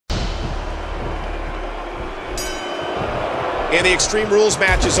And the Extreme Rules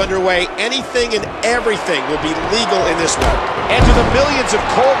match is underway. Anything and everything will be legal in this one. And to the millions of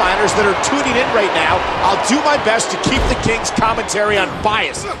coal miners that are tuning in right now, I'll do my best to keep the King's commentary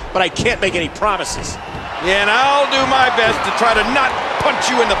unbiased, but I can't make any promises. Yeah, and I'll do my best to try to not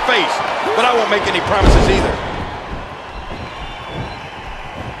punch you in the face, but I won't make any promises either.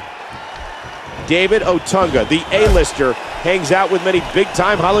 David Otunga, the A-lister, hangs out with many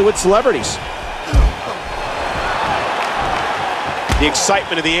big-time Hollywood celebrities. The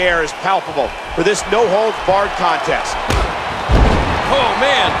excitement of the air is palpable for this no-holds-barred contest. Oh,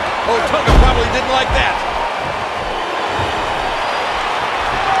 man, Otunga probably didn't like that.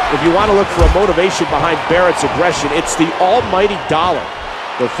 If you want to look for a motivation behind Barrett's aggression, it's the almighty dollar.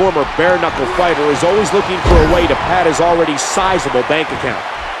 The former bare-knuckle fighter is always looking for a way to pad his already sizable bank account.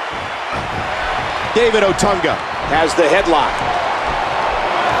 David Otunga has the headlock.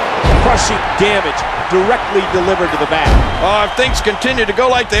 Crushing damage directly delivered to the back. Oh, if things continue to go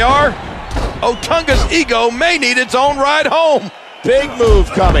like they are, Otunga's ego may need its own ride home. Big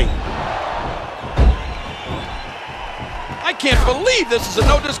move coming. I can't believe this is a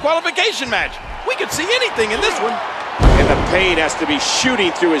no disqualification match. We could see anything in this one. And the pain has to be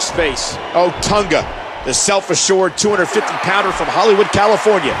shooting through his face. Otunga, the self-assured 250-pounder from Hollywood,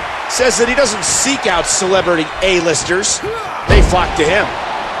 California, says that he doesn't seek out celebrity A-listers. They flock to him.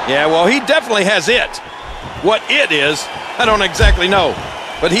 Yeah, well, he definitely has it. What it is, I don't exactly know,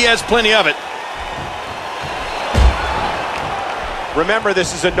 but he has plenty of it. Remember,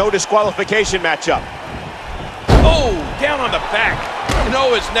 this is a no disqualification matchup. Oh, down on the back. You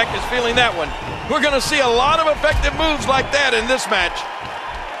know his neck is feeling that one. We're going to see a lot of effective moves like that in this match.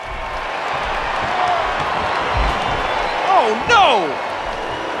 Oh, no!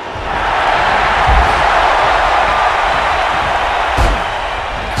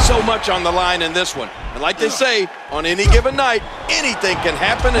 So much on the line in this one. And like they say, on any given night, anything can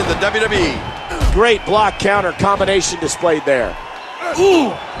happen in the WWE. Great block counter combination displayed there. Ooh!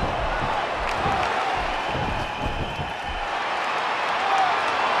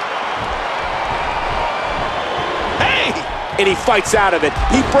 Hey! And he fights out of it.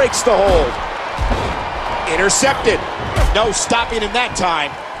 He breaks the hold. Intercepted. No stopping him that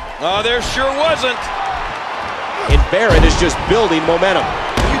time. Oh, there sure wasn't. And Barrett is just building momentum.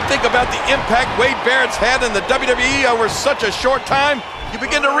 You think about the impact Wade Barrett's had in the WWE over such a short time, you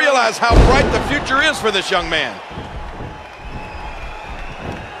begin to realize how bright the future is for this young man.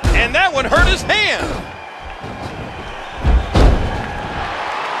 And that one hurt his hand.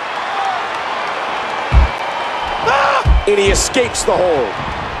 Ah! And he escapes the hold.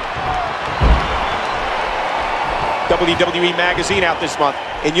 WWE Magazine out this month,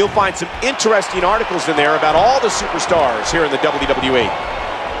 and you'll find some interesting articles in there about all the superstars here in the WWE.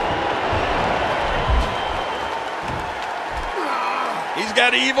 He's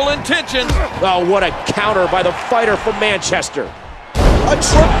got evil intentions. Oh, what a counter by the fighter from Manchester. A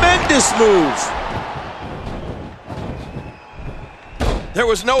tremendous move. There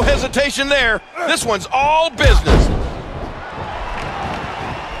was no hesitation there. This one's all business.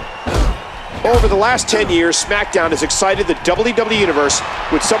 Over the last 10 years, SmackDown has excited the WWE Universe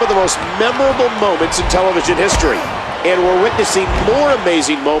with some of the most memorable moments in television history. And we're witnessing more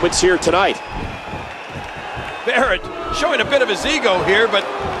amazing moments here tonight. Barrett showing a bit of his ego here, but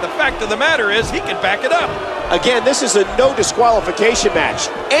the fact of the matter is he can back it up. Again, this is a no disqualification match.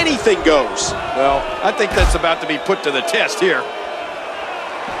 Anything goes. Well, I think that's about to be put to the test here.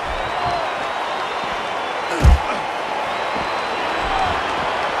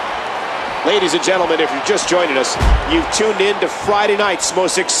 Ladies and gentlemen, if you're just joining us, you've tuned in to Friday night's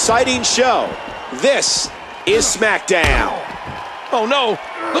most exciting show. This is SmackDown. Oh no,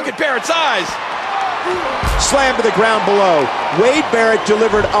 look at Barrett's eyes. Slam to the ground below. Wade Barrett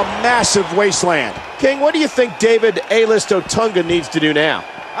delivered a massive wasteland. King, what do you think David A-list Otunga needs to do now?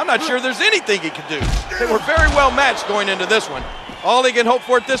 I'm not sure there's anything he can do. They were very well matched going into this one. All he can hope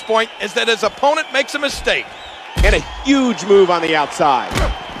for at this point is that his opponent makes a mistake. And a huge move on the outside.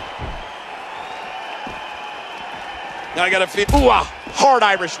 Now I got to feel. Ooh, a hard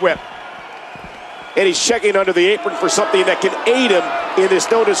Irish whip. And he's checking under the apron for something that can aid him in this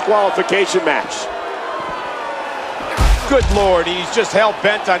no disqualification match. Good Lord, he's just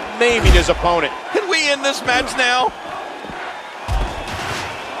hell-bent on maiming his opponent. Can we end this match now?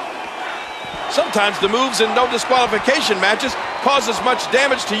 Sometimes the moves in no disqualification matches cause as much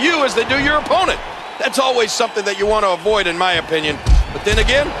damage to you as they do your opponent. That's always something that you want to avoid, in my opinion. But then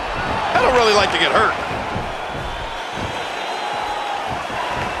again, I don't really like to get hurt.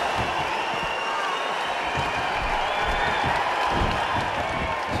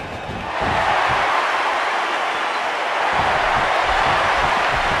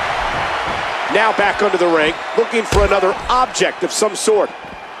 Now back under the ring, looking for another object of some sort.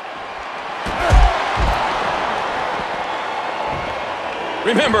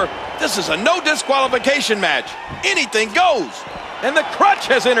 Remember, this is a no disqualification match. Anything goes. And the crutch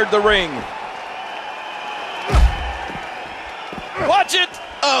has entered the ring. Watch it.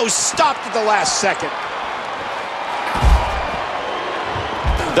 Oh, stopped at the last second.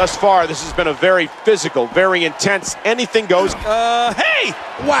 Thus far, this has been a very physical, very intense, anything goes. Hey!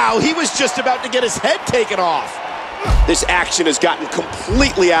 Wow, he was just about to get his head taken off. This action has gotten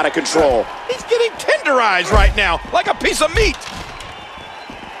completely out of control. He's getting tenderized right now, like a piece of meat.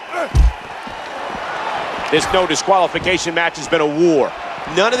 This no disqualification match has been a war.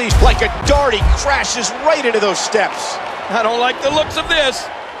 None of these, like a dart, he crashes right into those steps. I don't like the looks of this.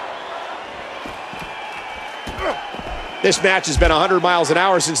 This match has been 100 miles an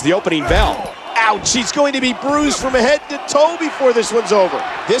hour since the opening bell. Ouch, he's going to be bruised from head to toe before this one's over.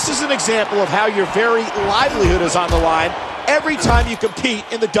 This is an example of how your very livelihood is on the line every time you compete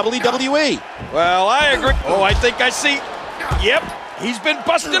in the WWE. Well, I agree. Oh, I think I see. Yep, he's been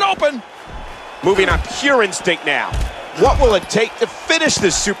busted open. Moving on pure instinct now. What will it take to finish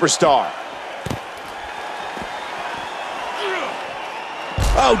this superstar?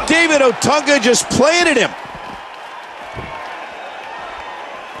 Oh, David Otunga just playing at him.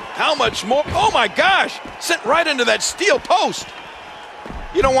 How much more? Oh my gosh, sent right into that steel post.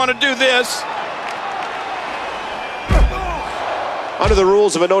 You don't want to do this. Under the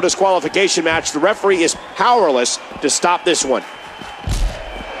rules of a no disqualification match, the referee is powerless to stop this one.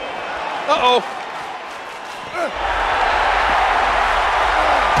 Uh-oh.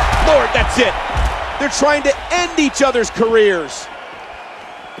 Lord, that's it. They're trying to end each other's careers.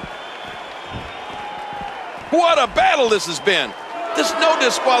 What a battle this has been. This no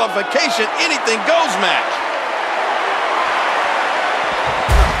disqualification, anything goes match.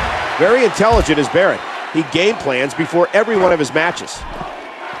 Very intelligent is Barrett. He game plans before every one of his matches.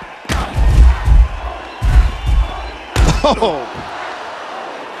 Oh.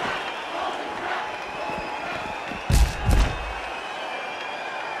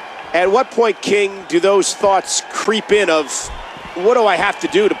 At what point, King, do those thoughts creep in of, what do I have to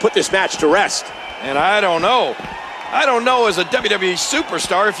do to put this match to rest? And I don't know. I don't know as a WWE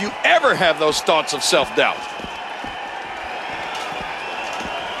superstar if you ever have those thoughts of self-doubt.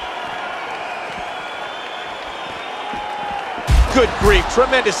 Good grief,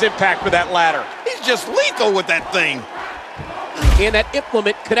 tremendous impact with that ladder. He's just lethal with that thing. And that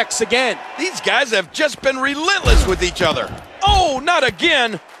implement connects again. These guys have just been relentless with each other. Oh, not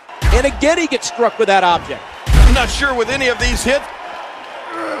again. And again he gets struck with that object. I'm not sure with any of these hits.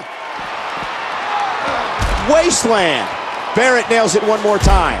 Wasteland. Barrett nails it one more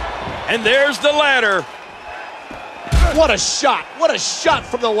time. And there's the ladder. What a shot. What a shot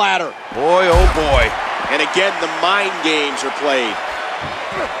from the ladder. Boy, oh boy. And again, the mind games are played.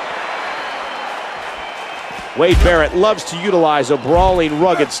 Wade Barrett loves to utilize a brawling,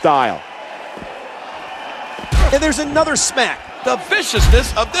 rugged style. And there's another smack. The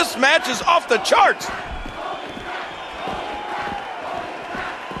viciousness of this match is off the charts.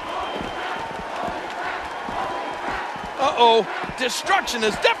 Uh-oh, destruction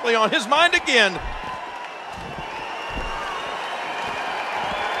is definitely on his mind again.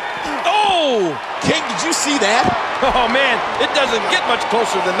 Oh! King, did you see that? Oh man, it doesn't get much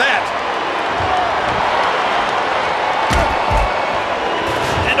closer than that.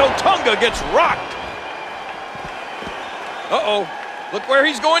 And Otunga gets rocked. Uh-oh, look where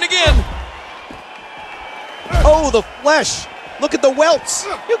he's going again. Oh, the flesh. Look at the welts.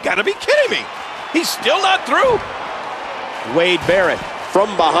 You gotta be kidding me. He's still not through. Wade Barrett from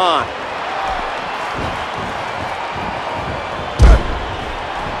behind.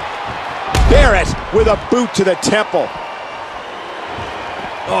 Barrett with a boot to the temple.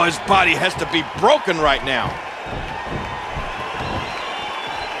 Oh, his body has to be broken right now.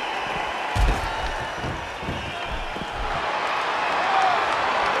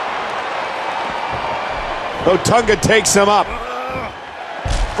 Otunga takes him up.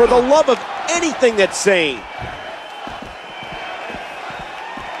 For the love of anything that's sane.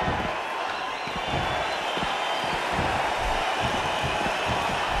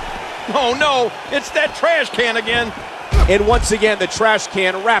 Oh no, it's that trash can again. And once again, the trash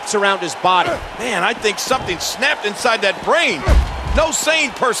can wraps around his body. Man, I think something snapped inside that brain. No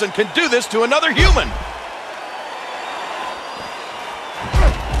sane person can do this to another human.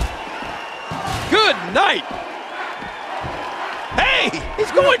 Good night. Hey,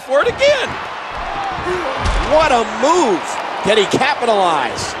 he's going for it again. What a move. Can he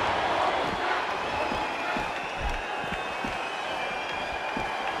capitalize?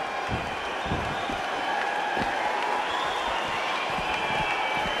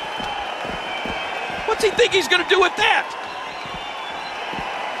 think he's going to do with that?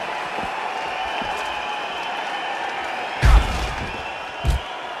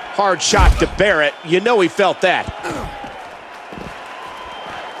 Hard shot to Barrett. You know he felt that.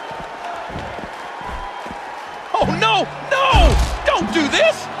 Oh, no! No! Don't do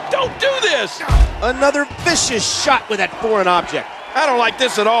this! Don't do this! Another vicious shot with that foreign object. I don't like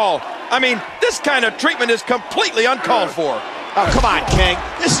this at all. I mean, this kind of treatment is completely uncalled for. Oh, come on, King.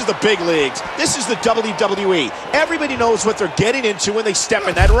 This is the big leagues. This is the WWE. Everybody knows what they're getting into when they step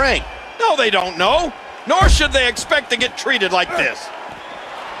in that ring. No, they don't know. Nor should they expect to get treated like this.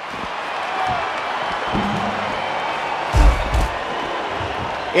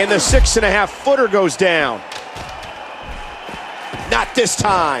 And the 6.5-footer goes down. Not this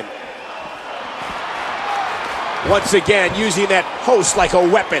time. Once again, using that post like a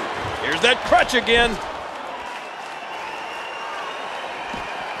weapon. Here's that crutch again.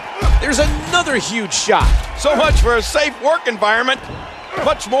 There's another huge shot. So much for a safe work environment.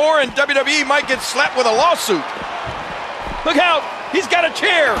 Much more and WWE might get slapped with a lawsuit. Look out, he's got a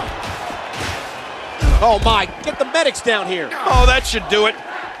chair. Oh my, get the medics down here. Oh, that should do it.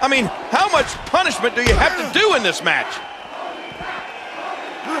 I mean, how much punishment do you have to do in this match?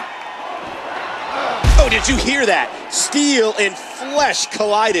 Oh, did you hear that? Steel and flesh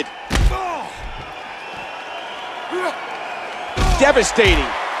collided. Devastating,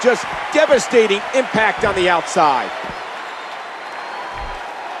 just devastating impact on the outside.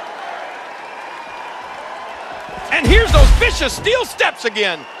 And here's those vicious steel steps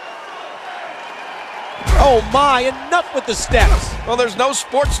again. Oh my, enough with the steps. Well, there's no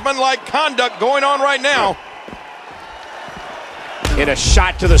sportsmanlike conduct going on right now. And a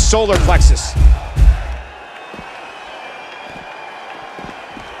shot to the solar plexus.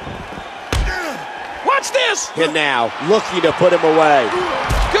 Watch this! And now, looking to put him away.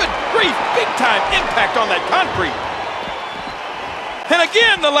 Good grief, big time impact on that concrete. And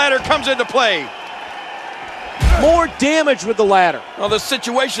again, the ladder comes into play. More damage with the ladder. Well, the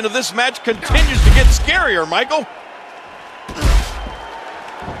situation of this match continues to get scarier, Michael.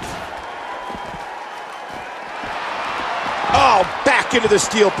 Oh, back into the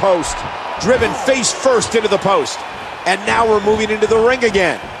steel post. Driven face first into the post. And now we're moving into the ring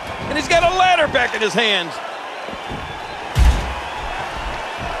again. And he's got a ladder back in his hands.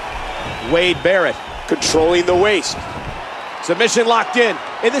 Wade Barrett controlling the waist. Submission locked in,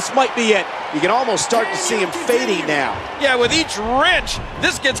 and this might be it. You can almost start to see him fading now. Yeah, with each wrench,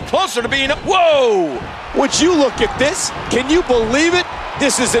 this gets closer to being... Whoa! Would you look at this? Can you believe it?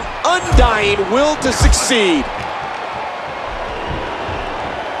 This is an undying will to succeed.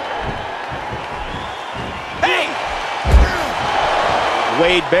 Hey!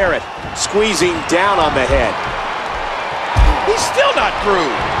 Wade Barrett squeezing down on the head. He's still not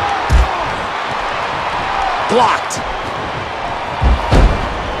through. Blocked.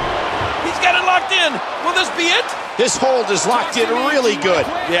 Locked in. Will this be it? This hold is locked in really good.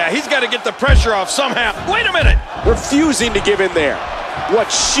 Yeah, he's got to get the pressure off somehow. Wait a minute. Refusing to give in there. What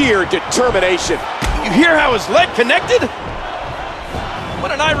sheer determination. You hear how his leg connected?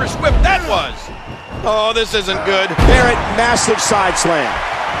 What an Irish whip that was. Oh, this isn't good. Barrett, massive side slam.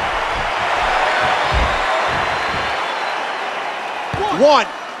 One,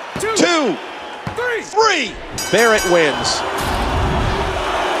 two, three. Barrett wins.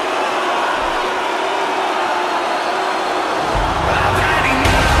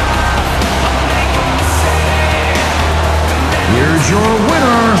 Here's your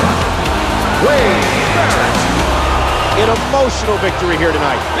winner, Wade Barrett. An emotional victory here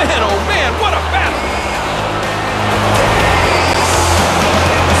tonight. Man, oh man, what a battle.